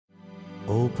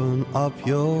Open up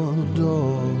your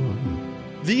door.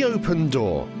 The Open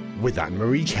Door with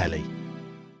Anne-Marie Kelly.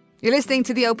 You're listening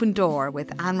to The Open Door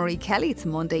with Anne-Marie Kelly. It's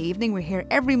Monday evening. We're here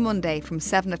every Monday from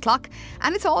 7 o'clock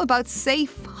and it's all about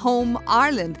Safe Home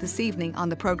Ireland this evening on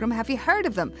the programme. Have you heard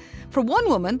of them? For one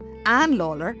woman, Anne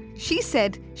Lawler, she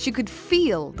said she could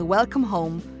feel the welcome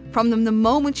home from them the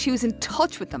moment she was in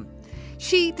touch with them.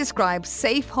 She describes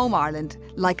Safe Home Ireland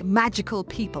like magical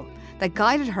people that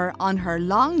guided her on her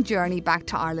long journey back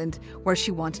to Ireland where she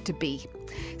wanted to be.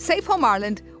 Safe Home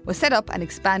Ireland was set up and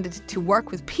expanded to work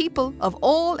with people of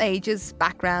all ages,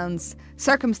 backgrounds,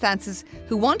 circumstances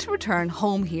who want to return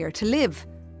home here to live.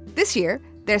 This year,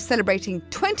 they're celebrating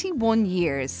 21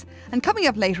 years. And coming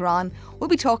up later on, we'll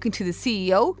be talking to the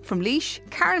CEO from Laois,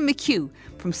 Karen McHugh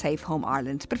from Safe Home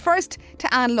Ireland. But first,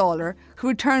 to Anne Lawler, who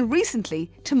returned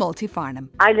recently to Multifarnham.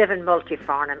 I live in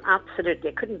Multifarnham, absolutely.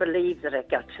 I couldn't believe that I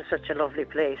got to such a lovely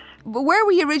place. But where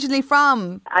were you originally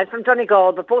from? I'm from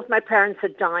Donegal, but both my parents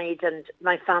had died and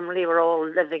my family were all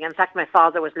living. In fact, my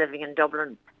father was living in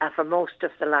Dublin for most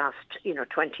of the last,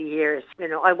 20 years.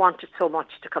 I wanted so much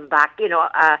to come back,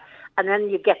 and then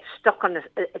you get stuck on it.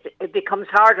 It becomes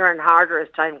harder and harder as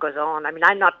time goes on. I mean,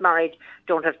 I'm not married,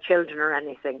 don't have children or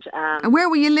anything. And where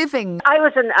were you living? I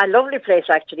was in a lovely place,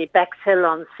 actually,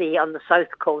 Bexhill-on-Sea on the south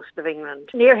coast of England,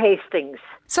 near Hastings.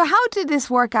 So how did this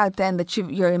work out then that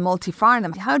you're in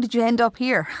Multifarnham? How did you end up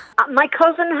here? My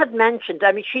cousin had mentioned,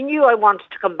 she knew I wanted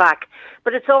to come back,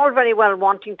 but it's all very well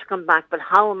wanting to come back, but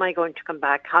how am I going to come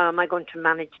back? How am I going to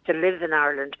manage to live in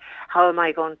Ireland? How am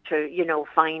I going to,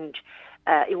 find...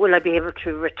 will I be able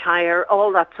to retire?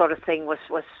 All that sort of thing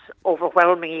was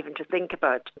overwhelming even to think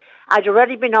about. I'd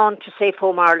already been on to Safe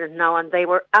Home Ireland now and they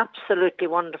were absolutely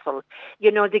wonderful.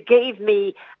 They gave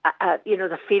me,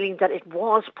 the feeling that it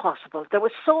was possible. There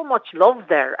was so much love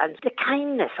there and the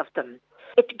kindness of them.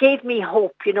 It gave me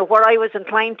hope, where I was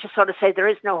inclined to sort of say, there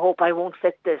is no hope, I won't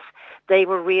fit this. They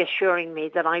were reassuring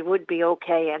me that I would be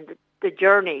okay and the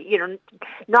journey,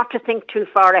 not to think too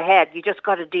far ahead. You just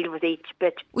got to deal with each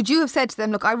bit. Would you have said to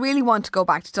them, look, I really want to go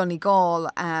back to Donegal.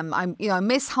 I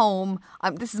miss home.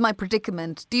 This is my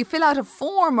predicament. Do you fill out a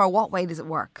form or what way does it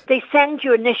work? They send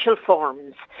you initial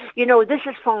forms. This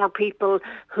is for people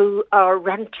who are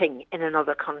renting in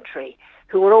another country,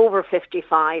 who are over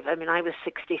 55. I was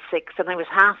 66 and I was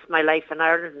half my life in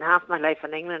Ireland and half my life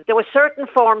in England. There were certain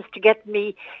forms to get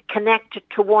me connected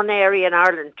to one area in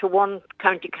Ireland, to one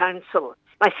county council.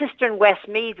 My sister in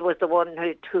Westmeath was the one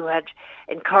who had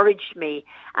encouraged me.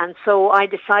 And so I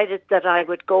decided that I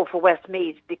would go for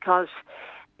Westmeath because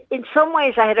in some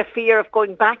ways I had a fear of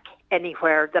going back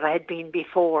anywhere that I had been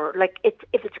before. Like if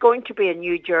it's going to be a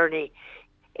new journey,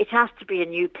 it has to be a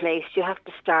new place. You have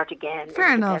to start again.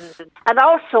 Fair enough. And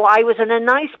also, I was in a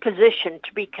nice position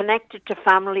to be connected to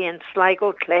family in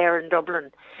Sligo, Clare and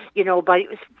Dublin,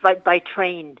 by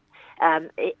train,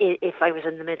 if I was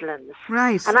in the Midlands.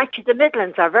 Right. And actually, the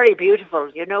Midlands are very beautiful,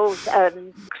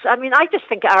 I just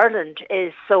think Ireland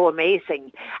is so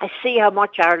amazing. I see how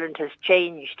much Ireland has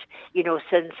changed,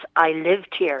 since I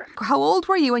lived here. How old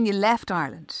were you when you left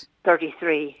Ireland?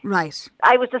 33. Right.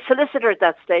 I was a solicitor at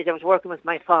that stage. I was working with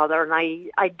my father and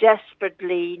I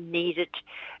desperately needed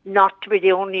not to be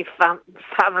the only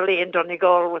family in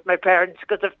Donegal with my parents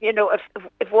because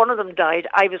if one of them died,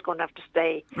 I was going to have to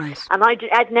stay. Right. And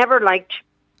I'd never liked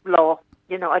law.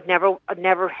 I'd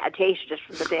hated it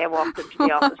from the day I walked into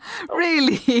the office. So,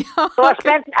 really? So I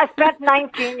spent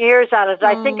 19 years at it.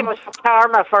 I think it was for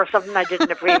karma for something I did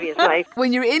in a previous life.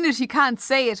 When you're in it, you can't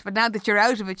say it, but now that you're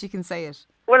out of it, you can say it.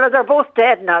 Well, they're both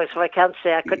dead now, so I can't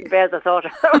say. I couldn't bear the thought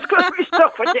I was going to be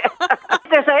stuck with you.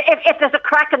 If there's a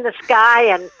crack in the sky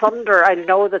and thunder, I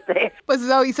know that they... But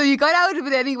so you got out of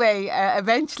it anyway,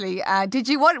 eventually. Where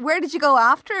did you go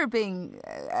after being...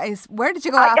 where did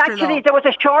you go after Actually, law? there was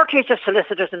a shortage of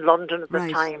solicitors in London at the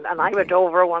Right. time, and I went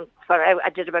over once. I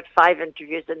did about 5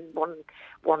 interviews in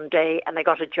one day, and I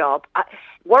got a job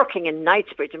working in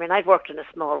Knightsbridge. I'd worked in a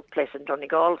small place in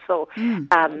Donegal, so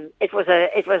it was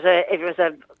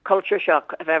a culture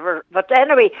shock if ever. But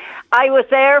anyway, I was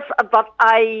there, but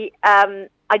I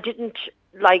didn't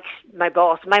like my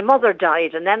boss. My mother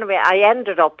died, and anyway, I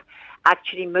ended up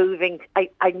actually moving.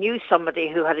 I knew somebody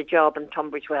who had a job in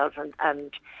Tunbridge Wells,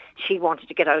 and she wanted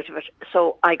to get out of it,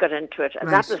 so I got into it, and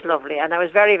Right. that was lovely, and I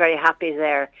was very, very happy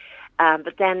there.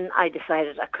 But then I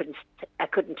decided I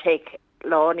couldn't take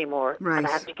law anymore, Right. and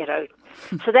I had to get out.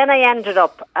 So then I ended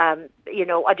up, I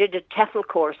did a TEFL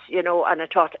course, and I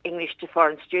taught English to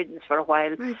foreign students for a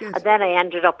while. Very good. And then I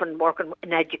ended up working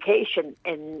in education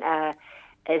in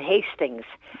in Hastings,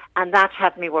 and that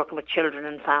had me working with children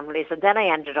and families. And then I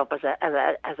ended up as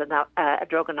a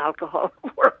drug and alcohol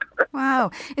worker.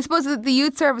 Wow. I suppose that the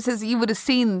youth services, you would have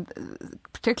seen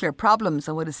particular problems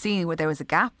and would have seen where there was a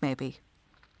gap, maybe.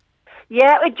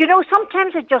 Yeah,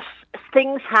 sometimes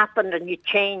things happened and you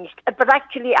changed. But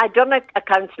actually, I'd done a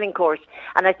counselling course,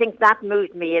 and I think that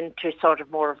moved me into sort of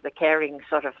more of the caring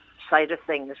sort of side of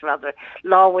things. Rather,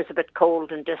 law was a bit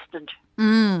cold and distant.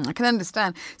 I can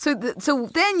understand. So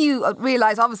then you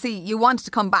realise, obviously, you wanted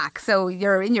to come back. So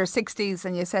you're in your 60s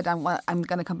and you said, I'm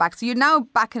going to come back. So you're now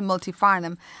back in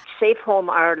Multifarnham. Safe Home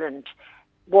Ireland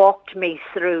walked me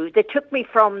through. They took me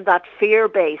from that fear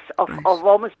base of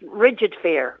almost rigid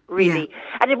fear, really.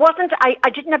 Yeah. And it wasn't, I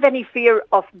didn't have any fear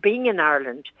of being in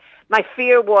Ireland. My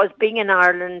fear was being in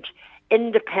Ireland,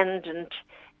 independent,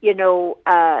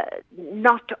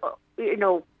 not,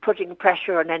 putting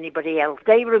pressure on anybody else.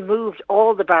 They removed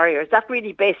all the barriers. That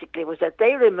really basically was it.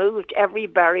 They removed every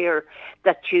barrier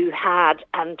that you had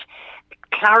and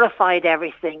clarified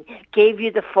everything, gave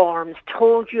you the forms,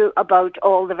 told you about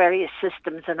all the various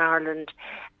systems in Ireland.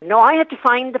 No, I had to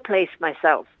find the place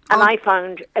myself. And I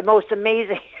found a most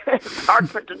amazing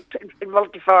apartment in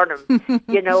Multifarnham,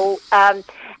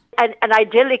 an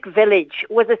idyllic village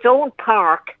with its own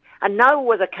park, and now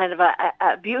with a kind of a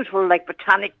beautiful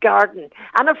botanic garden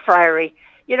and a friary.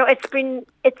 It's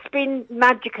been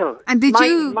magical. And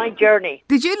my journey.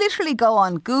 Did you literally go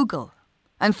on Google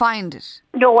and find it?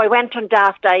 No, I went on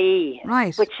Daft.ie,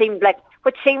 right, which seemed like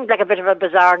a bit of a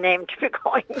bizarre name to be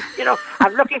going.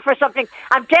 I'm looking for something.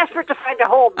 I'm desperate to find a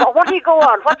home. Oh, what do you go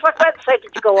on? What website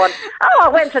did you go on? Oh, I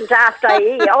went on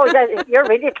Daft.ie. Oh, you're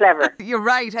really clever. You're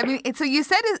right. I mean, so you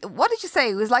said, what did you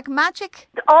say? It was like magic?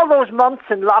 All those months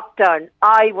in lockdown,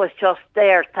 I was just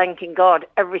there thanking God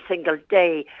every single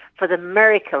day for the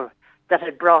miracle that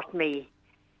had brought me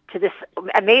to this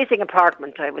amazing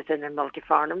apartment I was in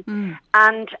Multifarnham.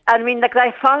 And I mean,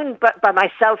 I found by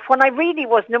myself, when I really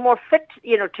was no more fit,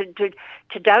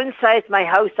 to downsize my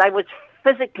house, I was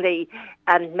physically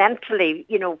and mentally,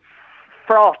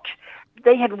 fraught.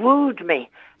 They had wooed me.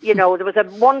 There was a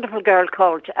wonderful girl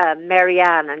called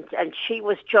Marianne, and she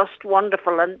was just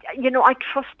wonderful. And, I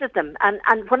trusted them.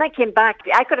 And when I came back,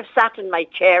 I could have sat in my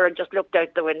chair and just looked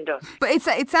out the window. But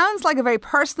it sounds like a very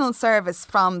personal service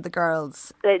from the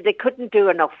girls. They couldn't do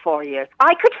enough for you.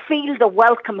 I could feel the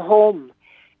welcome home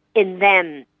in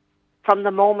them from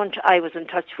the moment I was in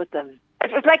touch with them.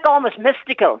 It was like almost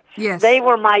mystical. Yes. They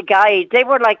were my guide. They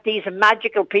were like these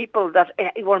magical people that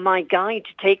were my guide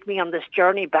to take me on this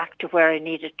journey back to where I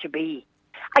needed to be.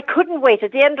 I couldn't wait.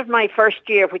 At the end of my first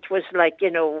year, which was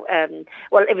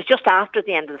it was just after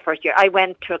the end of the first year, I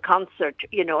went to a concert,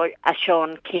 a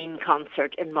Sean Keane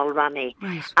concert in Mulvaney.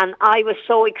 Right. And I was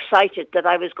so excited that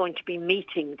I was going to be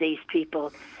meeting these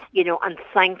people, and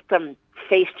thank them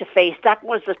face to face. That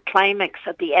was the climax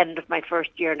at the end of my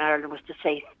first year in Ireland, was to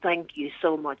say thank you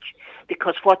so much,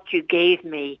 because what you gave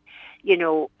me,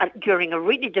 during a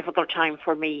really difficult time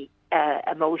for me,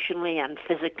 emotionally and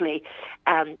physically,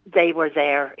 they were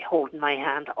there holding my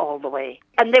hand all the way.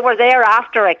 And they were there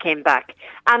after I came back.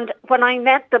 And when I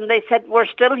met them, they said, we're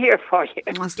still here for you.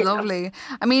 That's lovely.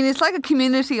 I mean, it's like a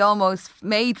community almost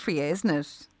made for you, isn't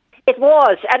it? It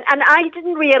was. And I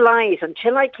didn't realise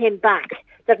until I came back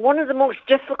that one of the most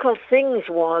difficult things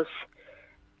was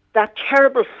that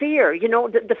terrible fear.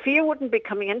 The fear wouldn't be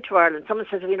coming into Ireland. Someone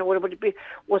says,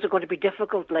 was it going to be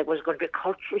difficult? Was it going to be a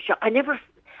cultural shock?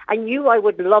 I knew I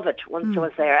would love it once I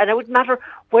was there, and it wouldn't matter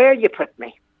where you put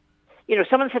me.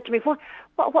 Someone said to me, what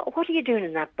are you doing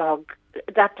in that bog?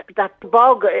 That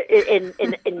bog in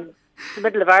the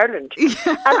middle of Ireland. Yeah.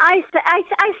 And I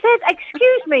said,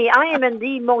 excuse me, I am in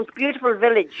the most beautiful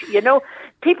village.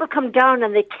 People come down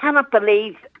and they cannot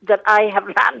believe that I have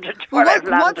landed where I've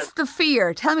landed. What's the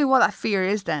fear? Tell me what that fear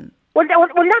is then. Well,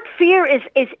 that fear is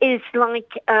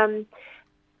like,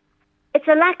 it's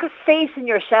a lack of faith in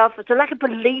yourself. It's a lack of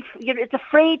belief. It's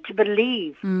afraid to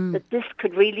believe that this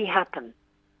could really happen.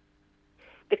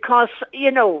 Because,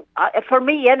 for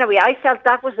me anyway, I felt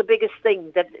that was the biggest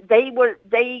thing, that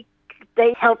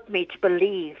they helped me to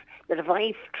believe that if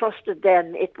I trusted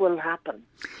them, it will happen.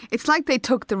 It's like they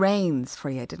took the reins for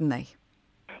you, didn't they?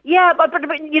 Yeah, but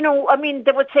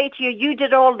they would say to you, you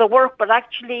did all the work, but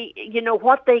actually,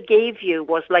 what they gave you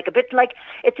was it's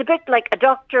a bit like a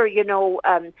doctor,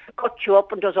 cuts you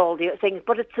up and does all the things,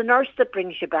 but it's the nurse that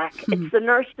brings you back. It's the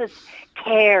nurse's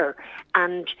care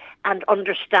and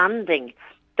understanding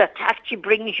that actually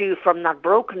brings you from that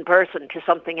broken person to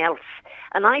something else.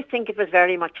 And I think it was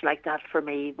very much like that for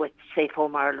me with Safe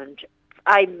Home Ireland.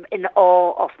 I'm in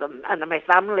awe of them, and my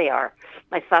family are.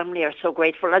 My family are so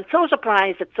grateful and so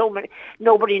surprised that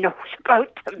nobody knows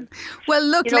about them. Well,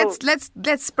 look,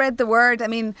 let's spread the word. I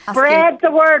mean, spread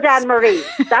the word, Anne-Marie.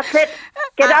 That's it.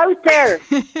 Get out there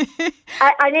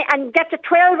and get the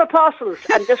 12 apostles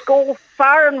and just go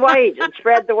far and wide and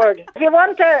spread the word. If you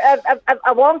want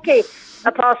a wonky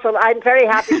apostle, I'm very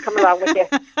happy to come along with you.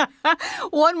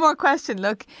 One more question.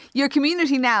 Look, your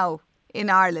community now in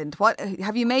Ireland, what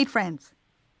have you made friends?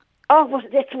 Oh, well,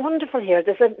 it's wonderful here.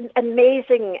 There's an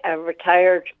amazing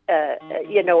retired,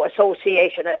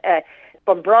 association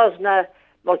from Brosna,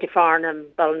 Multifarnham,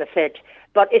 Ballinafid.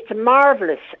 But it's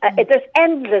marvellous. There's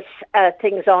endless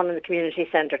things on in the community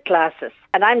centre, classes.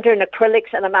 And I'm doing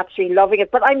acrylics and I'm absolutely loving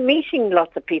it. But I'm meeting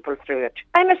lots of people through it.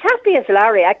 I'm as happy as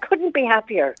Larry. I couldn't be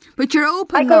happier. But you're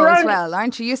open though as well,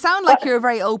 aren't you? You sound like you're a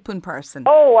very open person.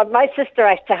 Oh, and my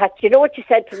sister, you know what she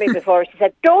said to me before? She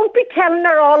said, don't be telling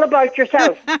her all about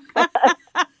yourself. Who am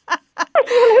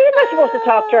I supposed to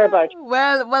talk to her about?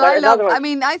 Well,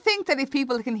 I think that if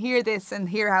people can hear this and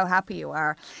hear how happy you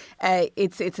are,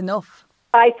 it's enough.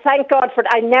 I thank God for it.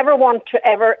 I never want to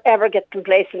ever get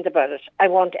complacent about it. I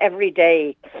want every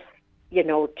day,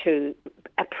 to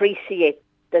appreciate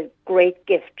the great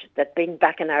gift that being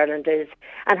back in Ireland is,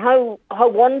 and how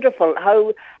wonderful,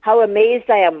 how amazed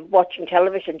I am watching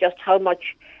television, just how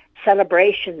much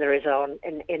celebration there is on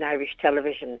in Irish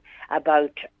television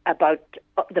about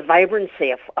the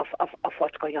vibrancy of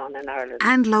what's going on in Ireland.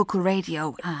 And local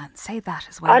radio, Anne, say that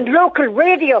as well. And local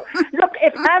radio. Look,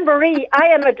 if Anne-Marie, I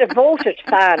am a devoted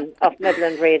fan of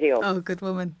Midland Radio. Oh, good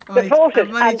woman. Devoted.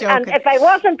 And if I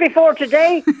wasn't before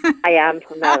today, I am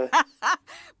from now.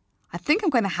 I think I'm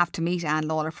going to have to meet Anne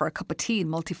Lawler for a cup of tea in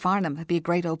Multifarnham. That'd be a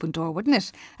great open door, wouldn't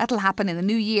it? That'll happen in the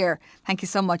new year. Thank you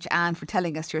so much, Anne, for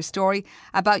telling us your story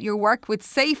about your work with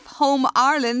Safe Home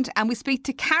Ireland. And we speak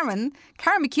to Karen.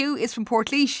 Karen McHugh is from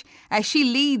Portlaoise. She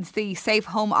leads the Safe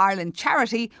Home Ireland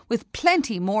charity with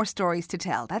plenty more stories to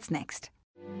tell. That's next.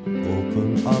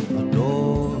 Open up the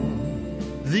door.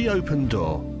 The Open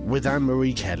Door with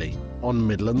Anne-Marie Kelly on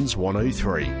Midlands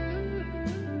 103.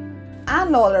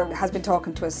 Anne Lawler has been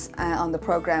talking to us on the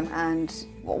programme, and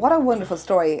what a wonderful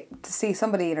story to see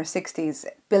somebody in her 60s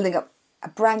building up a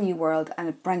brand new world and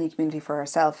a brand new community for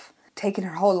herself, taking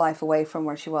her whole life away from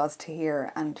where she was to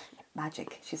here, and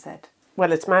magic, she said.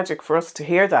 Well, it's magic for us to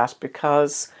hear that,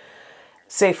 because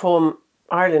Safe Home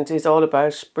Ireland is all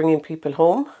about bringing people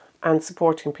home and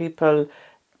supporting people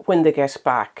when they get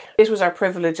back. It was our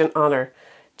privilege and honour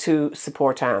to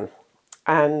support Anne.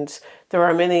 And there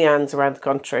are many Annes around the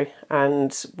country,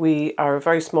 and we are a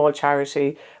very small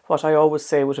charity, what I always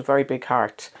say, with a very big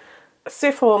heart.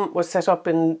 Safe Home was set up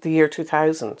in the year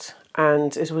 2000,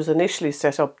 and it was initially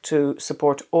set up to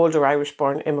support older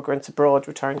Irish-born immigrants abroad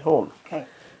return home. Okay.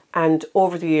 And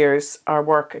over the years, our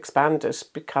work expanded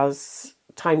because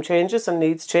time changes and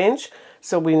needs change.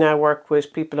 So we now work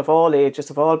with people of all ages,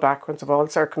 of all backgrounds, of all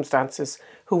circumstances,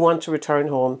 who want to return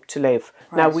home to live.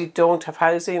 Right. Now, we don't have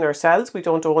housing ourselves, we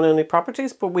don't own any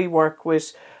properties, but we work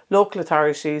with local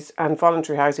authorities and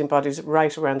voluntary housing bodies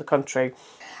right around the country.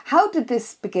 How did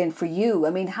this begin for you? I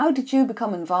mean, how did you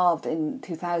become involved in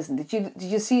 2000? Did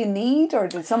you see a need, or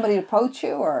did somebody approach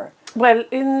you? Or Well,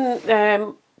 in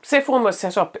Safe Home was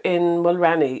set up in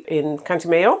Mulrenny in County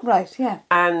Mayo. Right, yeah.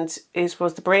 And it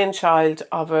was the brainchild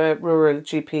of a rural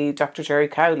GP, Dr. Jerry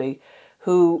Cowley,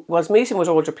 who was meeting with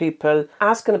older people,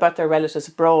 asking about their relatives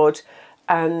abroad,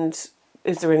 and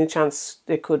is there any chance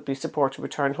they could be supported to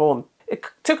return home. It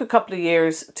took a couple of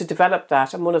years to develop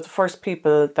that, and one of the first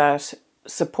people that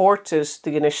supported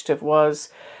the initiative was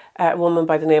a woman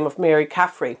by the name of Mary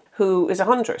Caffrey, who is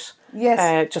 100.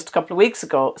 Yes. Just a couple of weeks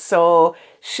ago. So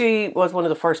she was one of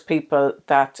the first people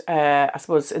that, I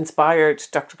suppose, inspired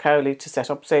Dr. Cowley to set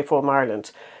up Safe Home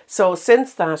Ireland. So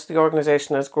since that, the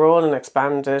organisation has grown and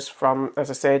expanded from, as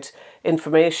I said,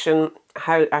 information,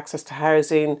 access to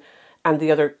housing, and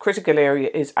the other critical area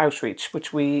is outreach,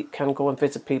 which we can go and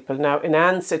visit people. Now, in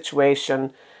Anne's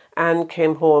situation, Anne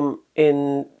came home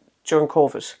during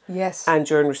COVID. Yes. And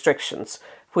during restrictions,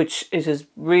 which it has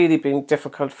really been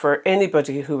difficult for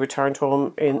anybody who returned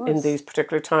home in these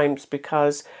particular times,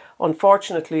 because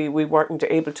unfortunately we weren't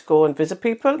able to go and visit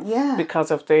people because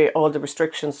of all the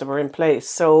restrictions that were in place.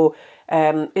 So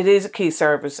it is a key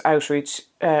service, outreach,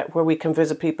 where we can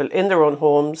visit people in their own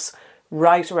homes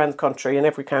right around the country in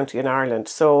every county in Ireland.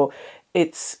 So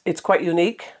it's quite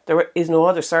unique. There is no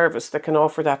other service that can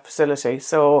offer that facility.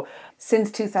 So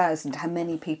since 2000, how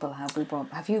many people have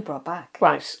you brought back?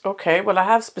 Right, okay. Well, I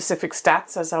have specific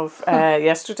stats as of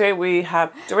yesterday. We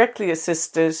have directly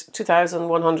assisted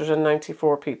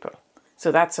 2,194 people.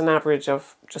 So that's an average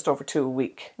of just over 2 a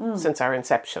week since our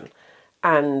inception.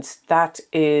 And that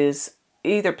is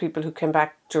either people who came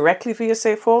back directly via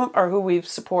Safe Home or who we've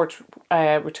support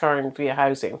return via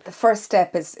housing. The first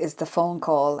step is the phone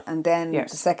call, and then Yes.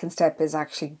 the second step is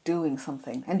actually doing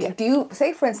something. And Yeah. do you,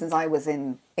 say for instance, I was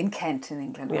in Kent in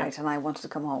England, Yeah. right, and I wanted to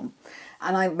come home,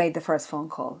 and I made the first phone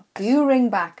call. Do you ring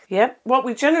back? Yeah, what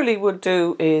we generally would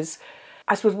do is,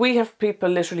 I suppose we have people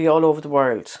literally all over the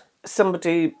world.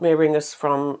 Somebody may ring us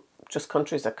from just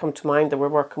countries that come to mind that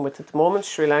we're working with at the moment: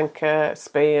 Sri Lanka,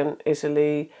 Spain,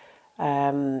 Italy,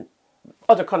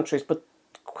 other countries, but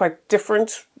quite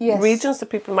different Yes. regions that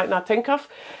people might not think of.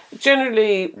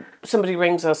 Generally, somebody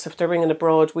rings us. If they're ringing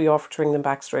abroad, we offer to ring them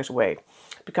back straight away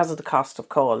because of the cost of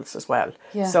calls as well.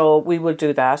 Yeah. So we will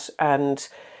do that. And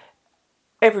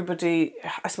everybody,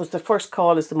 I suppose the first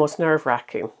call is the most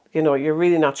nerve-wracking. You know, you're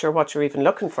really not sure what you're even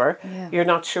looking for. Yeah.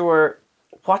 You're not sure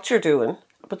what you're doing.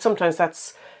 But sometimes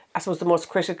that's, I suppose, the most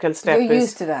critical step. You're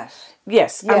used to that.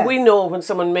 Yes, Yeah. and we know when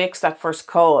someone makes that first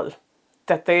call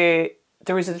that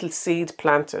there is a little seed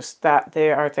planted that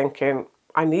they are thinking,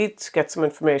 I need to get some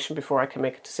information before I can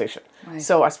make a decision. Right.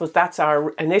 So I suppose that's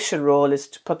our initial role, is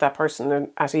to put that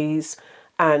person at ease,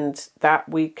 and that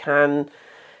we can,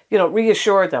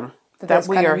 reassure them that There's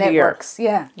we kind of are here. networks.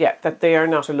 Yeah. Yeah, that they are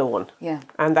not alone. Yeah.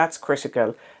 And that's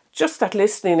critical. Just that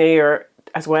listening ear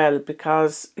as well,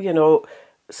 because,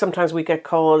 sometimes we get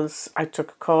calls. I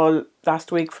took a call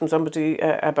last week from somebody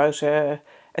about a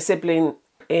sibling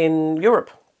in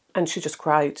Europe, and she just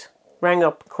cried, rang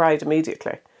up, cried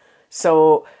immediately.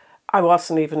 So I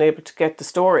wasn't even able to get the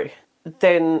story.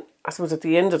 Then I suppose at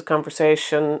the end of the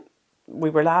conversation, we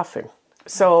were laughing.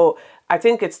 So I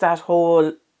think it's that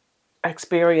whole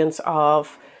experience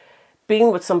of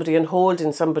being with somebody and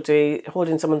holding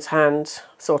someone's hand,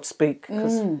 so to speak,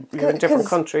 because you're in different 'Cause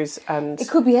countries. And It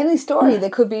could be any story. They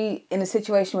could be in a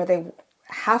situation where they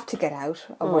have to get out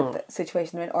of what the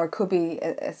situation they're in, or it could be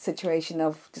a situation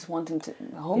of just wanting to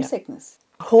homesickness.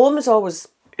 home is always,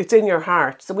 it's in your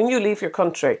heart. So when you leave your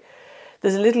country,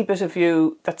 there's a little bit of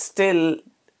you that's still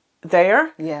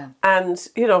there. Yeah. And,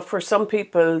 for some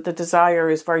people, the desire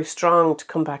is very strong to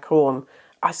come back home.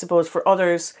 I suppose for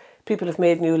others, people have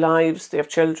made new lives. They have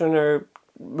children or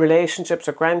relationships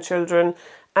or grandchildren.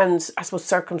 And I suppose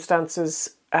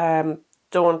circumstances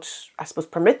don't,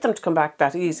 permit them to come back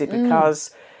that easy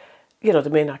because, they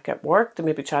may not get work. There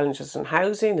may be challenges in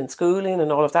housing and schooling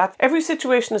and all of that. Every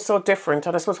situation is so different.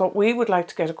 And I suppose what we would like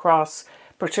to get across,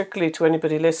 particularly to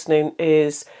anybody listening,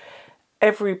 is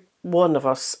every one of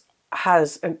us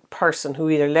has a person who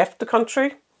either left the country,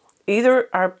 either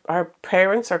our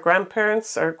parents, our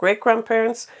grandparents, our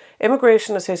great-grandparents.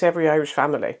 Immigration has hit every Irish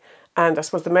family. And I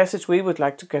suppose the message we would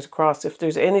like to get across, if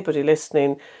there's anybody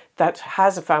listening that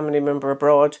has a family member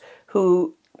abroad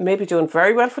who may be doing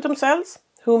very well for themselves,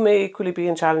 who may equally be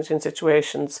in challenging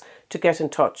situations, to get in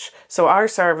touch. So our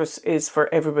service is for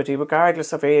everybody,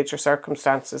 regardless of age or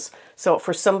circumstances. So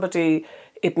for somebody,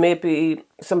 it may be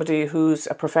somebody who's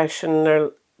a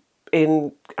professional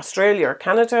in Australia or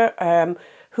Canada,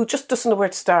 who just doesn't know where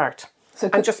to start. So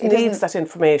And just needs that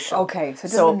information. Okay,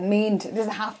 so it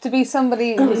doesn't have to be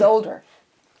somebody who's older.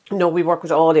 No, we work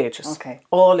with all ages. Okay.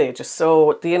 All ages.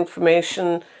 So the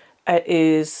information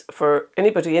is for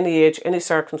anybody, any age, any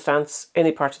circumstance,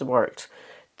 any part of the world.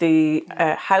 The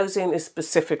housing is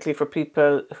specifically for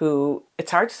people who, it's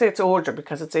hard to say it's older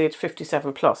because it's age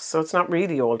 57 plus, so it's not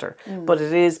really older, but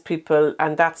it is people,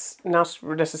 and that's not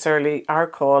necessarily our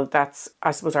call. That's, I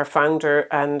suppose, our founder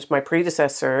and my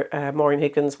predecessor, Maureen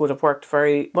Higgins, would have worked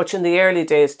very much in the early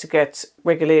days to get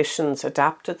regulations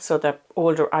adapted so that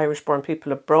older Irish-born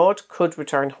people abroad could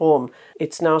return home.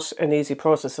 It's not an easy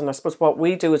process, and I suppose what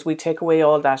we do is we take away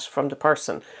all that from the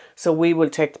person. So we will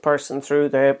take the person through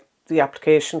the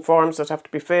application forms that have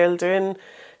to be filled in,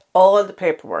 all the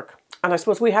paperwork. And I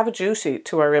suppose we have a duty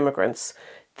to our immigrants.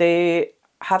 They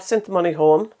have sent the money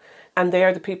home, and they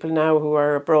are the people now who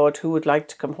are abroad who would like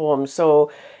to come home.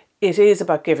 So it is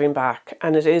about giving back,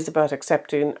 and it is about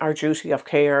accepting our duty of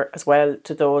care as well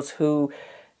to those who,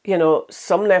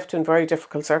 some left in very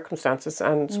difficult circumstances,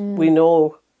 and we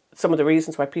know some of the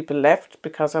reasons why people left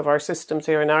because of our systems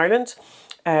here in Ireland.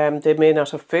 They may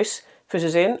not have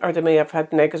fitted in, or they may have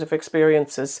had negative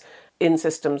experiences in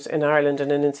systems in Ireland and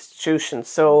in institutions.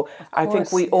 So I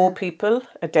think we owe people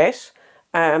a debt,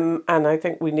 and I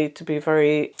think we need to be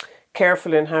very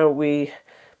careful in how we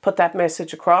put that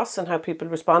message across and how people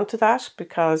respond to that,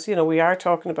 because we are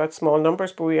talking about small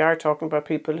numbers, but we are talking about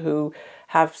people who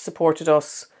have supported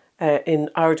us in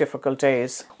our difficult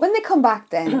days. When they come back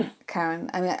then, Karen,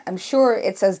 I mean, I'm sure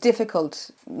it's as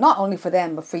difficult, not only for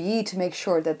them, but for you to make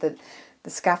sure that the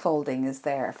scaffolding is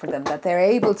there for them, that they're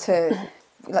able to,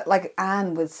 like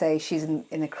Anne would say, she's in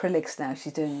acrylics now,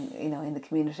 she's doing, in the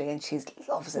community, and she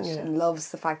loves it and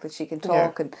loves the fact that she can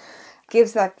talk and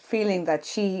gives that feeling that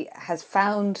she has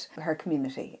found her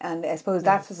community. And I suppose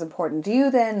that's as important. Do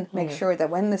you then make sure that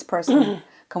when this person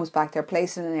comes back, they're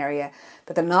placed in an area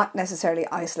that they're not necessarily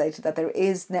isolated, that there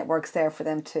is networks there for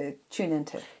them to tune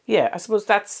into? Yeah, I suppose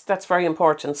that's very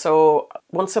important. So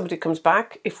once somebody comes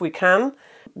back, if we can,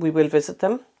 we will visit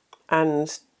them,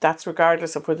 and that's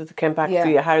regardless of whether they came back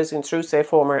via housing through Safe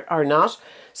Home or not.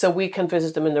 So we can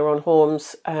visit them in their own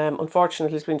homes.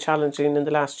 Unfortunately, it's been challenging in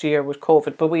the last year with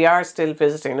COVID, but we are still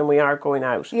visiting and we are going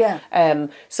out. Yeah.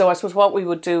 So I suppose what we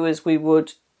would do is we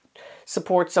would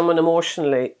support someone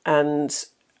emotionally, and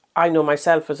I know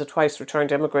myself as a twice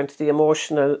returned immigrant, the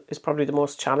emotional is probably the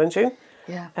most challenging.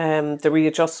 Yeah. The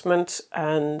readjustment,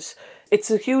 and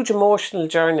it's a huge emotional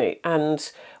journey,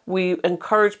 and we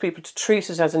encourage people to treat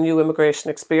it as a new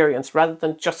immigration experience rather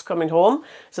than just coming home.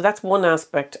 So that's one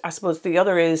aspect. I suppose the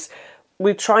other is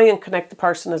we try and connect the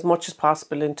person as much as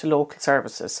possible into local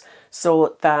services,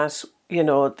 so that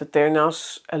that they're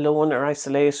not alone or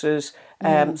isolated.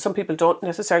 Some people don't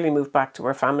necessarily move back to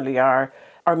where family are,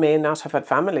 or may not have had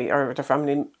family, or their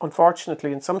family,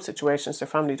 unfortunately, in some situations, their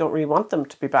family don't really want them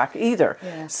to be back either.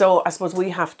 Yeah. So I suppose we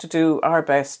have to do our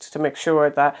best to make sure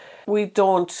that we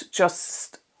don't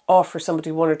just offer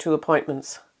somebody 1 or 2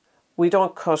 appointments. We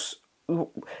don't cut,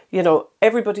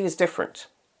 everybody is different.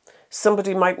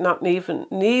 Somebody might not even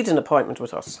need an appointment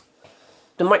with us.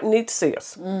 They might need to see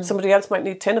us. Somebody else might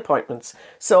need 10 appointments.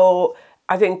 So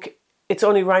I think it's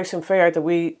only right and fair that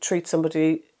we treat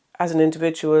somebody as an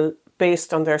individual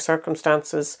based on their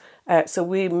circumstances. So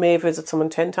we may visit someone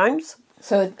 10 times.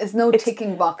 So there's no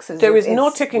ticking boxes. There is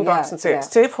no ticking box in Safe. Yeah.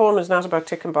 Safe Home is not about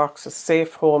ticking boxes.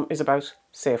 Safe Home is about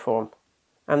safe home.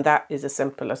 And that is as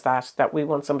simple as that we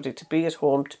want somebody to be at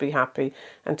home, to be happy,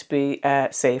 and to be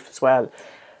safe as well.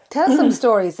 Tell some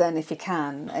stories then, if you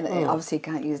can, and obviously you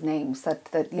can't use names,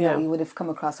 that you would have come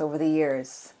across over the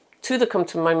years. 2 that come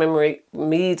to my memory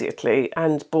immediately,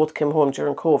 and both came home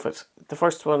during COVID. The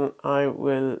first one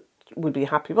will be a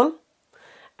happy one,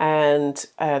 and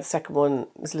the second one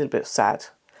is a little bit sad.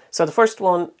 So the first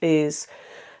one is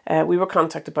we were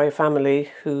contacted by a family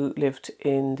who lived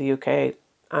in the UK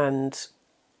and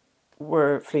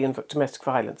were fleeing domestic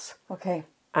violence. Okay.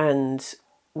 And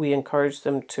we encouraged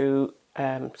them to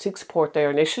seek support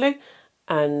there initially,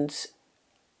 and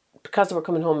because they were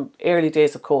coming home early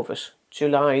days of COVID,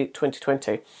 July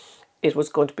 2020, it was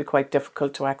going to be quite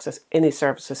difficult to access any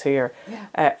services here.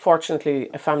 Yeah. Fortunately,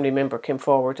 a family member came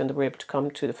forward and they were able to come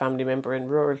to the family member in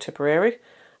rural Tipperary.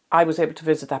 I was able to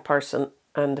visit that person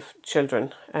and the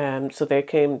children, so they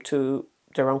came to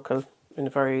their uncle in a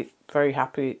very, very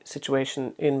happy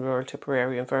situation in rural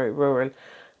Tipperary, and very rural.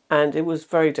 And it was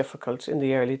very difficult in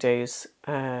the early days,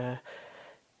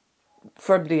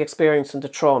 verbally experiencing the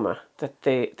trauma that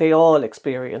they all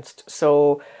experienced.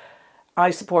 So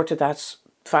I supported that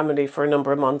family for a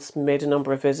number of months, made a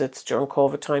number of visits during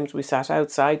COVID times. We sat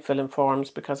outside filling forms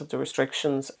because of the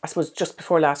restrictions. I suppose just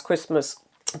before last Christmas,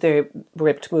 they were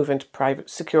able to move into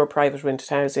secure private rented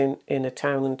housing in a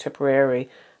town in Tipperary,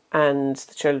 and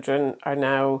the children are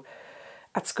now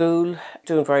at school,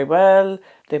 doing very well.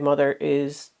 Their mother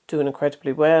is doing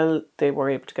incredibly well. They were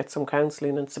able to get some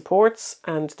counselling and supports,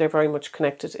 and they're very much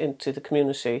connected into the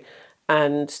community.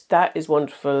 And that is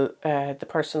wonderful. The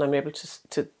person I'm able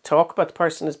to talk about the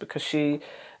person is because she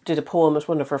did a poem at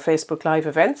one of her Facebook Live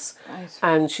events. Right.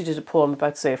 And she did a poem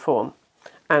about Safe Home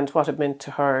and what it meant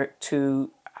to her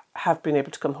to have been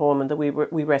able to come home, and that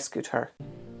we rescued her.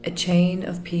 A chain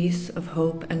of peace, of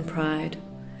hope and pride,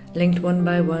 linked one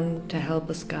by one to help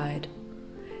us guide.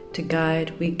 To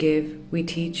guide we give, we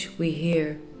teach, we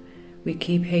hear. We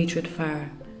keep hatred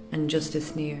far and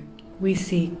justice near. We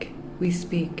seek, we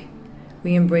speak,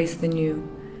 we embrace the new.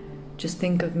 Just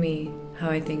think of me, how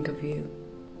I think of you.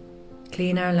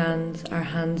 Clean our lands, our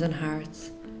hands and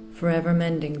hearts, forever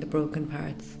mending the broken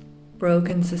parts.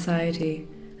 Broken society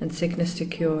and sickness to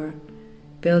cure,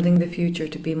 building the future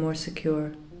to be more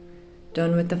secure.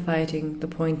 Done with the fighting, the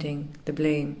pointing, the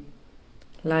blame.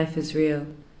 Life is real,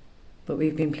 but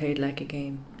we've been played like a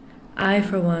game. I,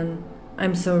 for one,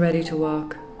 I'm so ready to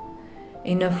walk.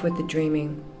 Enough with the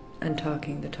dreaming and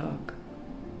talking the talk.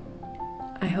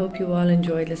 I hope you all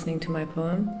enjoyed listening to my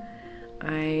poem.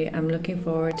 I am looking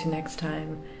forward to next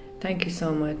time. Thank you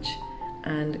so much,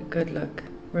 and good luck.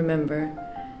 Remember,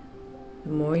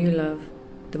 the more you love,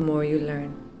 the more you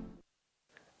learn.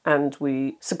 And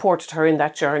we supported her in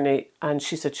that journey, and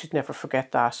she said she'd never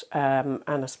forget that. And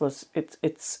I suppose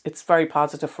it's very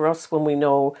positive for us when we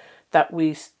know that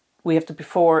we we have the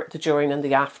before, the during and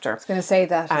the after. I was going to say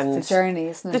that. It's the journey,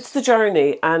 isn't it? It's the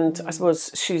journey. And I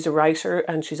suppose she's a writer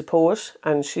and she's a poet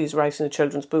and she's writing a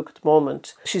children's book at the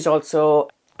moment. She's also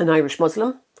an Irish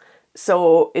Muslim.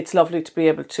 So it's lovely to be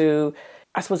able to,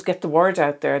 I suppose, get the word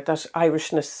out there that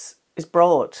Irishness is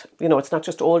broad. You know, it's not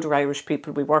just older Irish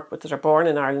people we work with that are born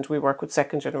in Ireland. We work with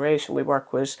second generation. We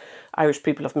work with Irish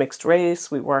people of mixed race.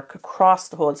 We work across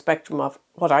the whole spectrum of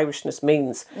what Irishness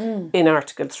means in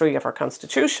Article 3 of our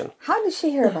Constitution. How did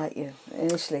she hear about you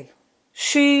initially?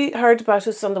 She heard about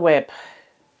us on the web.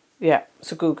 Yeah,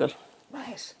 so Google.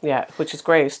 Right. Yeah, which is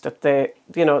great that they,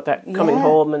 you know, that coming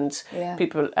home and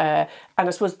people, and I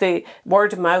suppose the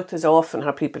word of mouth is often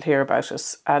how people hear about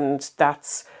us, and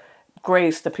that's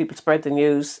great that people spread the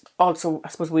news. Also, I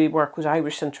suppose we work with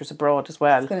Irish centres abroad as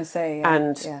well. I was going to say,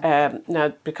 and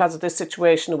now because of this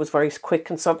situation, it was very quick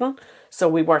and sudden, so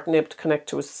we weren't able to connect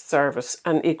to a service,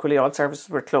 and equally all services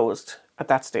were closed at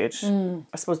that stage.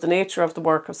 I suppose the nature of the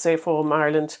work of Safe Home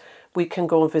Ireland, we can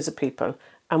go and visit people,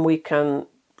 and we can,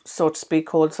 so to speak,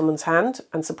 hold someone's hand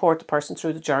and support the person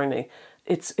through the journey.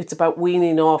 It's about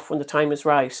weaning off when the time is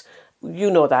right.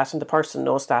 You know that, and the person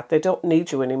knows that. They don't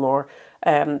need you anymore,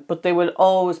 but they will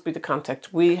always be the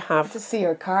contact. We have to see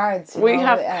your cards. We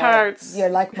have cards. You're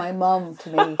like my mum to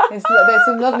me. There's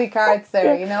some lovely cards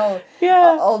there, you know.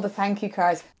 Yeah. All the thank you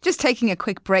cards. Just taking a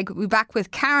quick break. We'll be back with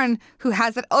Karen, who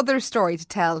has that other story to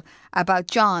tell about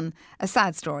John. A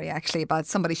sad story, actually, about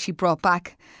somebody she brought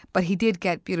back. But he did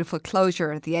get beautiful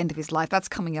closure at the end of his life. That's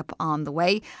coming up on the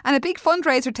way. And a big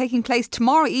fundraiser taking place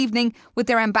tomorrow evening with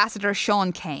their ambassador,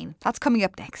 Sean Kane. That's coming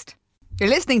up next. You're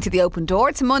listening to The Open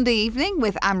Door. It's a Monday evening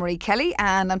with Anne-Marie Kelly,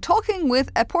 and I'm talking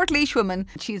with a Portlaoise woman.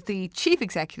 She's the chief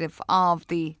executive of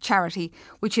the charity,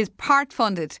 which is part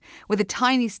funded with a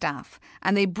tiny staff,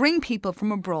 and they bring people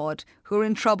from abroad who are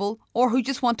in trouble or who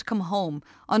just want to come home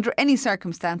under any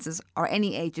circumstances or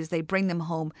any ages. They bring them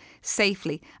home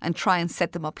safely and try and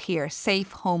set them up here. Safe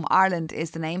Home Ireland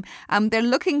is the name. They're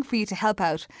looking for you to help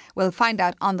out. We'll find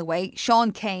out on the way.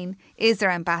 Sean Kane is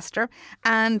their ambassador,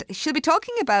 and she'll be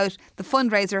talking about the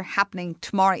fundraiser happening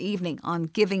tomorrow evening on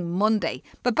Giving Monday.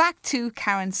 But back to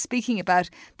Karen speaking about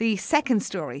the second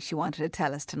story she wanted to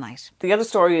tell us tonight. The other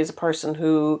story is a person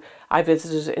who I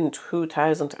visited in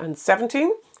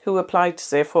 2017 who applied to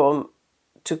Safe Home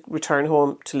to return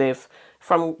home to live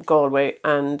from Galway,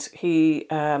 and he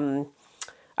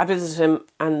I visited him,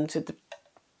 and at the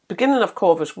beginning of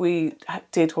COVID we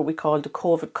did what we called the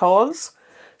COVID calls.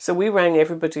 So we rang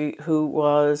everybody who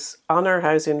was on our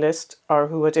housing list or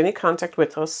who had any contact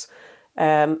with us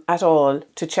at all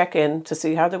to check in, to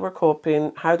see how they were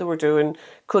coping, how they were doing,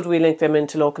 could we link them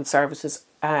into local services,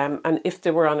 and if they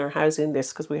were on our housing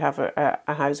list, because we have a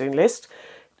housing list,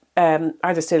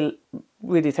 are they still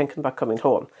really thinking about coming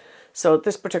home? So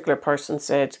this particular person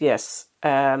said, yes,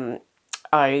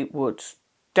 I would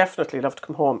definitely love to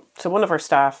come home. So one of our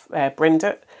staff,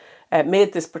 Brenda,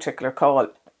 made this particular call,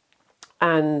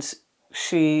 and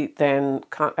she then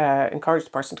encouraged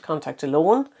the person to contact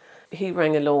Alone. He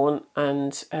rang Alone,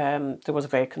 and there was a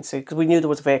vacancy, because we knew there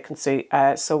was a vacancy.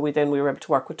 So we were able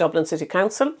to work with Dublin City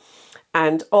Council,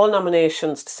 and all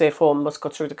nominations to Safe Home must go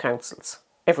through the councils.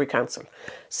 Every council.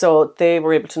 So they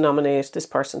were able to nominate this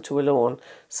person to Alone.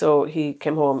 So he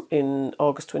came home in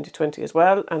August 2020 as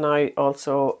well. And I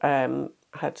also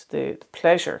had the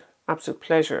pleasure, absolute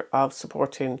pleasure of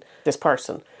supporting this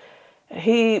person.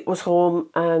 He was home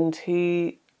and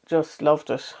he just loved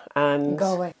it. And in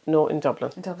Galway? No, in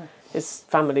Dublin. In Dublin. His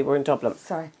family were in Dublin.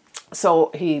 Sorry.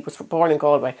 So he was born in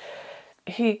Galway.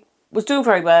 He was doing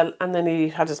very well, and then he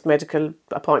had his medical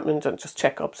appointment and just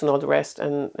checkups and all the rest,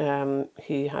 and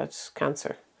he had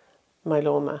cancer,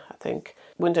 myeloma, I think.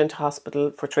 Went into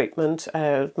hospital for treatment,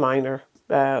 minor,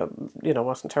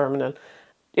 wasn't terminal.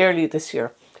 Early this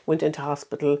year, went into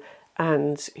hospital,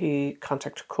 and he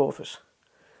contracted COVID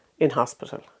in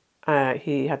hospital.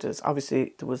 He had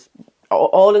obviously there was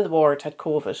all in the ward had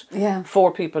COVID. Yeah.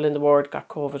 4 people in the ward got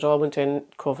COVID, all went in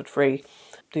COVID free.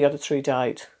 The other 3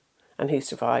 died. And he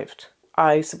survived.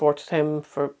 I supported him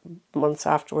for months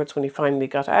afterwards when he finally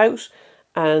got out,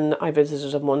 and I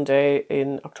visited him one day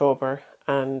in October,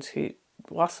 and he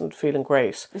wasn't feeling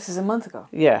great. This is a month ago?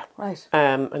 Yeah. Right.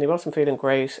 And he wasn't feeling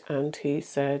great, and he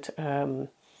said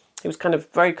he was kind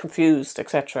of very confused,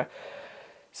 etc.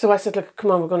 So I said, look, come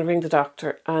on, we're going to ring the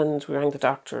doctor, and we rang the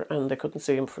doctor, and they couldn't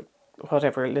see him for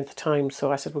whatever length of time.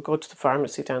 So I said, we'll go to the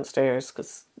pharmacy downstairs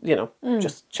because,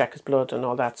 just check his blood and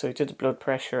all that. So he did the blood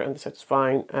pressure and they said it's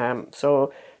fine.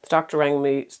 So the doctor rang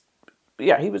me.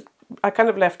 Yeah, I kind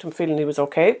of left him feeling he was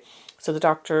okay. So the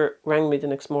doctor rang me the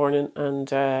next morning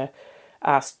and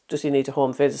asked, does he need a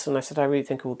home visit? And I said, I really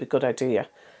think it would be a good idea.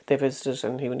 They visited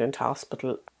and he went into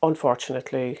hospital.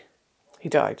 Unfortunately, he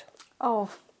died. Oh,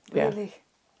 Yeah. really?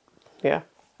 Yeah.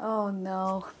 Oh,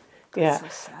 no. Yeah. So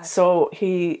sad. So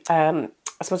he, I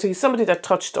suppose he's somebody that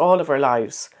touched all of our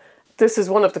lives. This is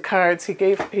one of the cards he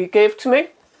gave to me.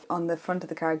 On the front of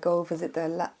the card, go visit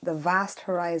the vast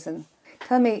horizon.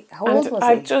 Tell me, how old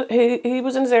was he? He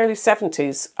was in his early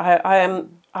 70s.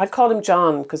 I call him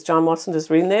John because John wasn't his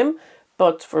real name,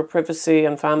 but for privacy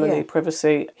and family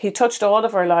privacy, he touched all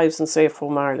of our lives in Safe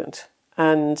Home Ireland.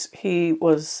 And he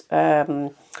was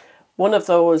one of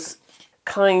those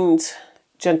kind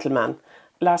gentlemen.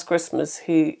 Last Christmas,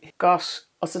 he got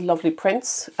us a lovely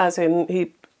prints, as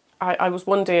in I was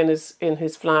one day in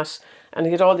his flat, and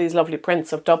he had all these lovely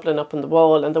prints of Dublin up on the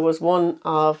wall, and there was one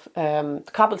of the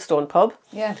Cobblestone pub.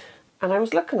 Yeah. And I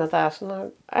was looking at that,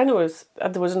 and I know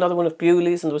there was another one of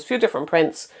Bewley's, and there was a few different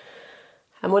prints.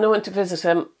 And when I went to visit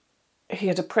him, he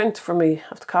had a print for me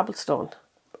of the Cobblestone.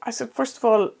 I said, first of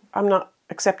all, I'm not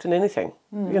accepting anything.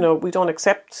 You know, we don't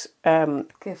accept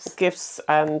gifts.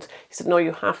 And he said, no,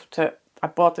 you have to. I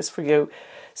bought this for you.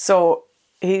 So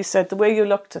he said, the way you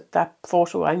looked at that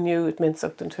photo, I knew it meant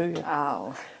something to you.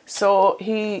 Oh. So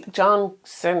John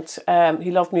sent,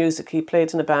 he loved music. He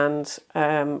played in a band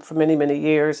for many, many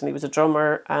years, and he was a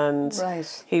drummer, and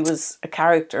he was a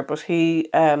character. But he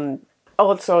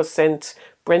also sent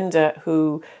Brenda,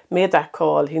 who made that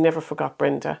call. He never forgot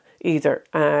Brenda either.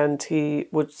 And he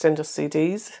would send us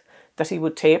CDs that he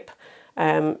would tape.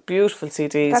 Beautiful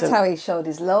CDs. That's how he showed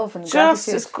his love and just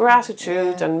gratitude. his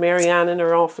gratitude. Yeah. And Marianne in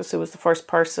her office, who was the first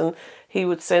person, he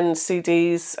would send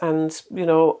CDs, and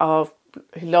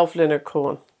he loved Leonard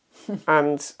Cohen.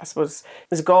 And I suppose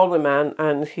he's a Galway man,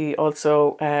 and he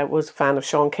also was a fan of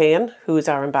Sean Cain, who is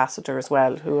our ambassador as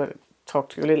well, who I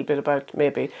talked to you a little bit about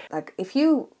maybe. Like, if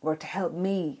you were to help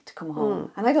me to come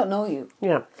home, and I don't know you,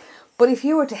 but if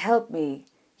you were to help me,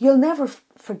 you'll never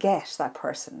forget that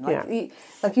person.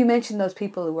 Like you mentioned those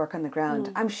people who work on the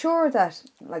ground. I'm sure that,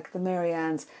 like the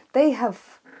Mariannes, they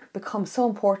have become so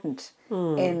important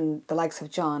in the likes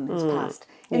of John who's passed.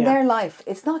 In their life,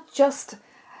 it's not just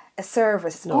a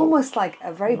service. It's almost like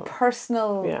a very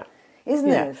personal, isn't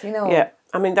it? You know. Yeah,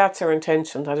 I mean, that's our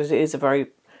intention, that it is a very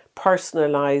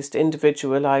personalised,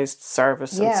 individualised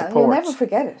service and support. You'll never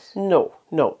forget it.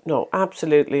 No,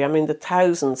 absolutely. I mean, the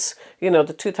thousands,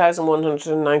 the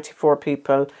 2,194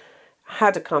 people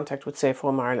had a contact with Safe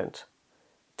Home Ireland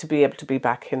to be able to be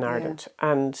back in Ireland.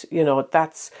 And,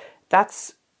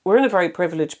 that's we're in a very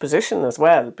privileged position as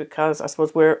well, because I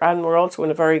suppose we're also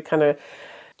in a very kind of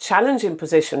challenging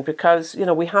position, because,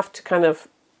 we have to kind of,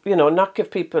 not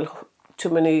give people too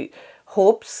many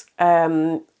hopes,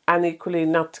 and equally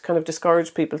not to kind of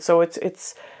discourage people. So it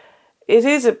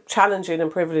is a challenging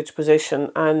and privileged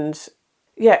position, and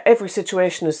every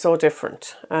situation is so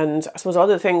different. And I suppose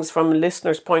other things from a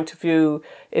listener's point of view,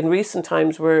 in recent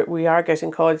times we are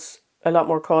getting a lot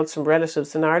more calls from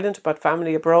relatives in Ireland about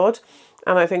family abroad,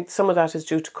 and I think some of that is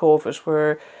due to COVID,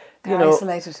 where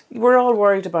isolated. We're all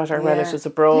worried about our relatives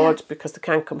abroad because they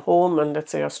can't come home, and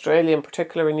let's say Australia in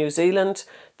particular and New Zealand,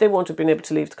 they won't have been able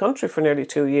to leave the country for nearly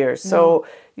 2 years. So,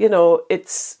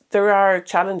 there are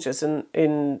challenges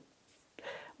in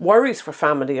worries for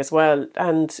family as well.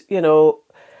 And,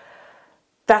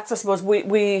 that's, I suppose,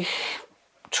 we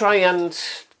try and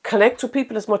connect with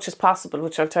people as much as possible,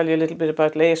 which I'll tell you a little bit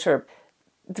about later.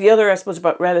 The other, I suppose,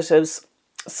 about relatives,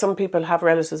 some people have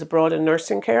relatives abroad in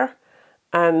nursing care.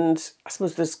 And I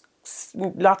suppose there's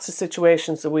lots of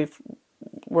situations that we're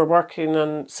working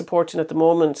on supporting at the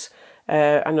moment.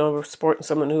 I know we're supporting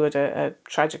someone who had a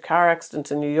tragic car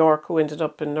accident in New York, who ended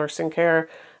up in nursing care,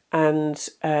 and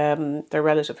their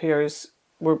relative here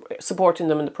we're supporting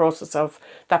them in the process of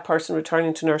that person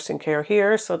returning to nursing care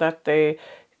here, so that they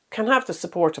can have the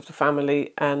support of the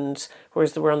family, and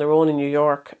whereas they were on their own in New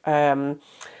York,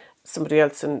 somebody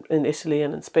else in Italy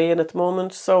and in Spain at the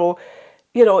moment. So,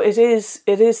 it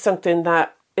is something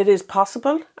that it is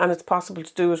possible, and it's possible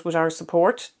to do it with our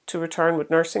support to return with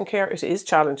nursing care. It is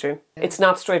challenging. Yeah. It's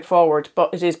not straightforward,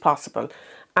 but it is possible.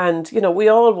 And, we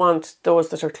all want those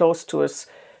that are close to us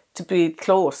to be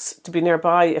close, to be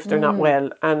nearby if they're not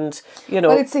well. And,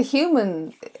 But it's the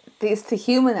human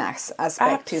aspect,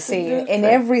 absolutely. You see, in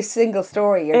every single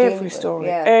story you're dealing with.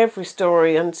 Every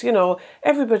story. And,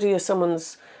 everybody is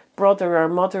someone's brother or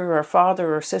mother or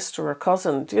father or sister or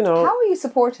cousin, How are you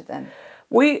supported then?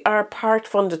 We are part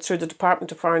funded through the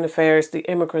Department of Foreign Affairs, the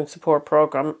Immigrant Support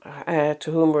Programme,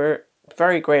 to whom we're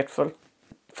very grateful.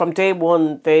 From day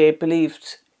one, they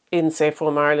believed in Safe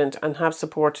Home Ireland and have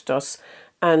supported us.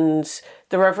 And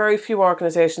there are very few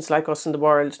organisations like us in the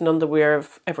world, none that we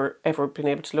have ever been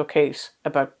able to locate,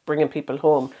 about bringing people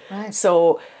home. Right.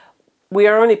 So we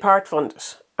are only part funded.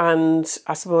 And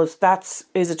I suppose that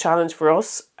is a challenge for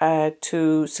us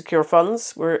to secure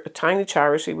funds. We're a tiny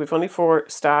charity. We've only 4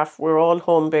 staff. We're all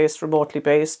home-based, remotely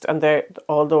based, and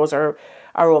all those are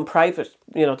our own private.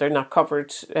 They're not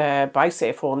covered by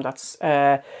Safe Home. That's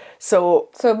so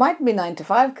it might be 9 to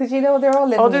 5 because they're all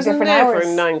living in different hours.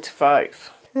 There's never 9 to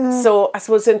 5. So I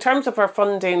suppose in terms of our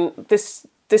funding, this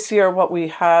year what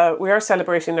we are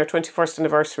celebrating our 21st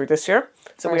anniversary this year.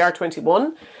 So we are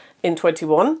 21. In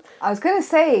 21. I was going to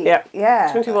say, yeah.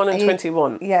 21 and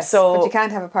 21. Yes, so, but you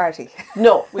can't have a party.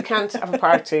 No, we can't have a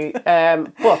party.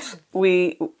 But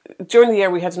during the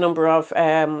year, we had a number of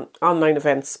online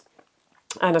events.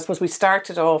 And I suppose we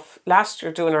started off last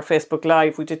year doing our Facebook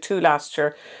Live. We did 2 last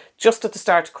year, just at the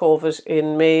start of COVID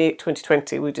in May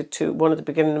 2020. We did 2, one at the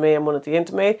beginning of May and one at the end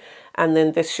of May. And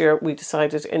then this year we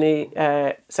decided any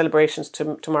celebrations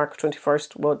to mark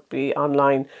 21st would be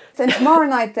online. So tomorrow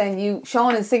night then,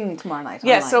 Sean is singing tomorrow night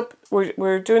online. Yeah, so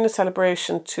we're doing a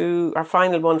celebration to our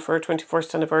final one for our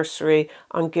 21st anniversary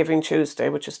on Giving Tuesday,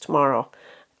 which is tomorrow.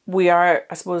 We are,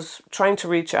 I suppose, trying to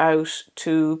reach out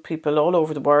to people all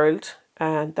over the world,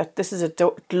 and that this is a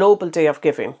global day of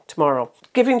giving tomorrow.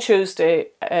 Giving Tuesday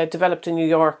developed in New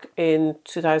York in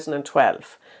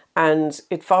 2012, and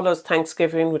it follows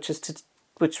Thanksgiving,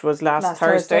 which was last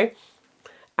Thursday,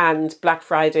 and Black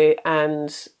Friday and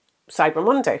Cyber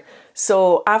Monday.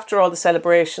 So after all the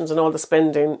celebrations and all the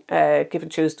spending, Giving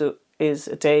Tuesday is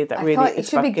a day that it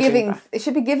should be giving. It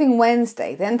should be Giving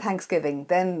Wednesday, then Thanksgiving,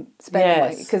 then spending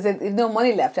money, because there's no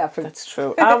money left after. That's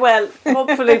true. Well,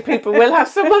 hopefully people will have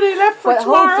some money left for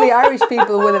tomorrow. Hopefully Irish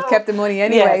people will have kept the money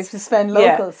anyway to spend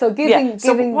local. Yeah. So giving.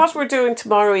 So what we're doing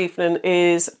tomorrow evening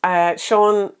is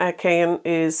Sean Kane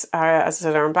is, as I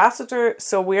said, our ambassador.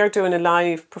 So we are doing a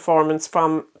live performance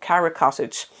from Cara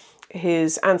Cottage,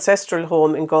 his ancestral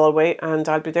home in Galway, and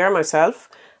I'll be there myself.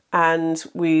 And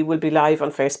we will be live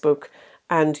on Facebook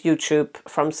and YouTube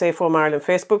from Safe Home Ireland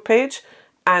Facebook page,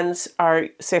 and our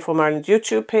Safe Home Ireland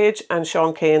YouTube page, and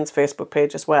Sean Kane's Facebook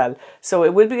page as well. So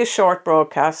it will be a short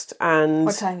broadcast. And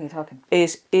what time are you talking?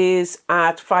 It is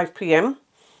at 5 p.m.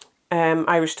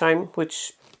 Irish time,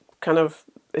 which kind of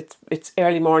it's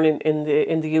early morning in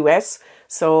the US.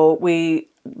 So we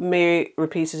may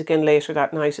repeat it again later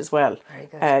that night as well. Very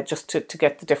good. Just to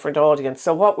get the different audience.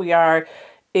 So what we are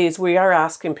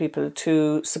asking people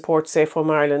to support Safe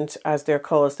Home Ireland as their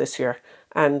cause this year.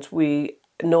 And we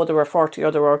know there are 40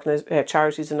 other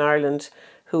charities in Ireland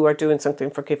who are doing something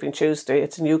for Giving Tuesday.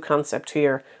 It's a new concept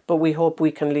here, but we hope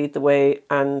we can lead the way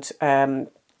and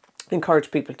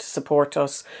encourage people to support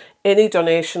us. Any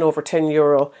donation over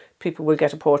 €10, people will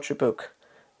get a poetry book.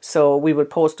 So we will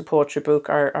post a poetry book,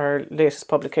 our latest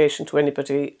publication, to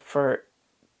anybody for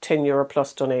 €10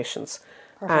 plus donations.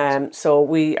 So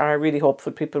we are really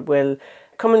hopeful people will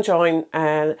come and join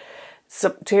to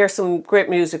hear some great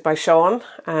music by Sean,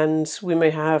 and we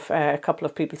may have a couple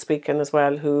of people speaking as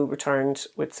well who returned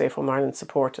with Safe Home Ireland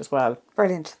support as well.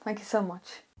 Brilliant. Thank you so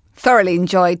much. Thoroughly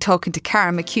enjoyed talking to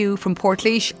Karen McHugh from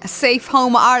Portlaoise. Safe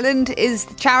Home Ireland is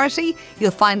the charity.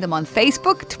 You'll find them on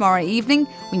Facebook tomorrow evening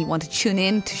when you want to tune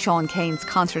in to Sean Kane's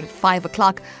concert at 5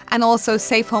 o'clock, and also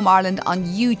Safe Home Ireland on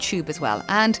YouTube as well.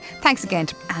 And thanks again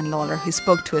to Anne Lawler, who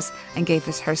spoke to us and gave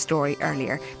us her story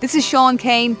earlier. This is Sean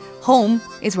Kane. Home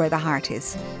is where the heart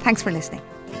is. Thanks for listening.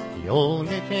 The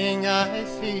only thing I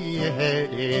see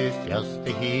ahead is just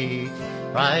the heat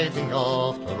rising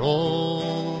off the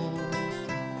road.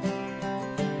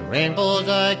 Rainbows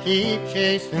I keep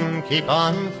chasing, keep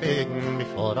on fading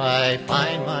before I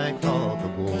find my cloud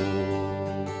of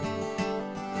gold.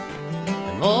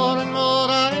 And more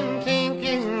I'm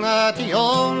thinking that the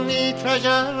only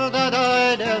treasure that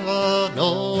I'd ever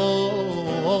know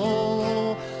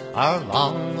are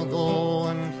long ago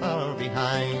and far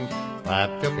behind,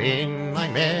 wrapped up in my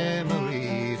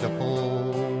memories of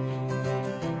home.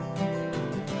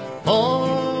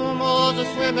 Home was a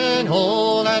swimming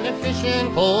hole and a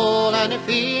fishing pole and a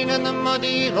fiend in the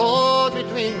muddy road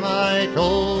between my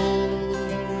toes.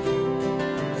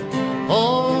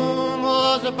 Home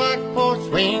was a back porch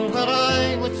swing where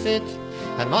I would sit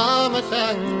and Mama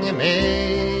sang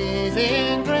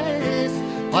Amazing Grace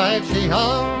while she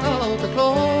hung out the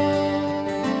clothes.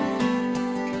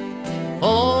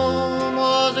 Home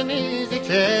was an easy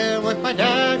chair with my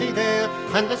daddy there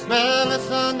and the smell of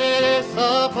Sunday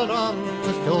supper on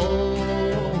the stove.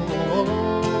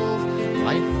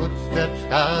 My footsteps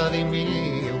carry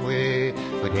me away,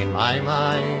 but in my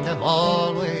mind I'm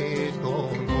always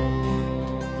going home.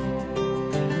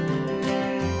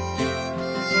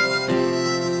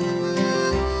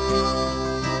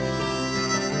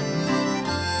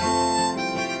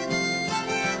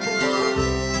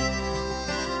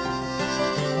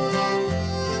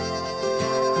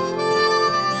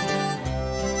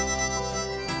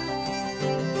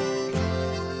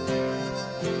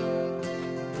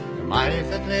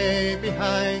 that lay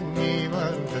behind me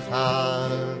weren't as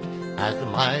hard as the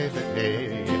miles that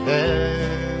lay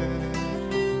ahead.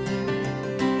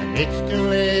 And it's too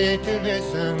late to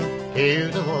listen to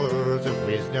the words of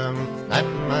wisdom that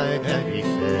my daddy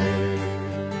said.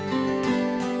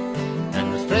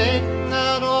 And the straight and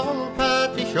that old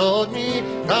path he showed me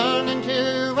turned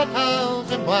into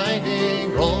 1,000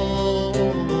 winding roads.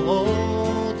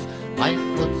 My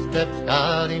footsteps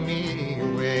guiding me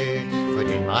away, but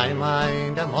in my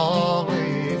mind I'm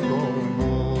always going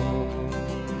home.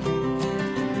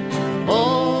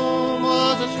 Home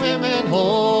was a swimming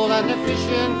hole and a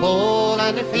fishing pole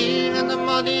and a field in the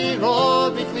muddy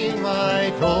road between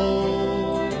my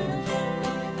toes.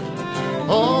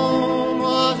 Home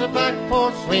was a back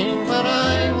porch swing where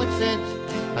I would sit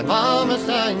and Mama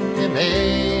sang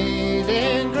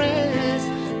Amazing Grace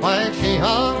while she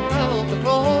hung out the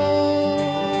clothes.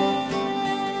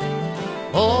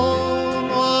 Home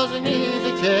was an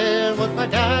easy chair with my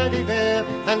daddy there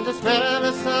and the smell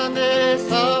of Sunday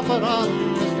supper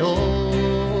on the stove.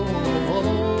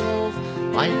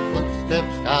 My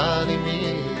footsteps guiding me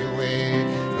away,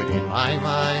 but in my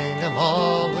mind I'm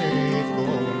always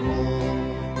going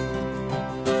home.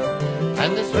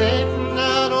 And the straight and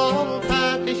that old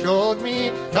path he showed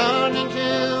me turned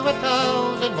into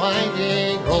 1,000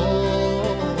 winding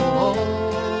roads.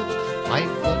 My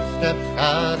footsteps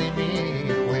guiding me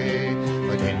away,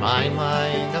 but in my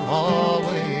mind I'm always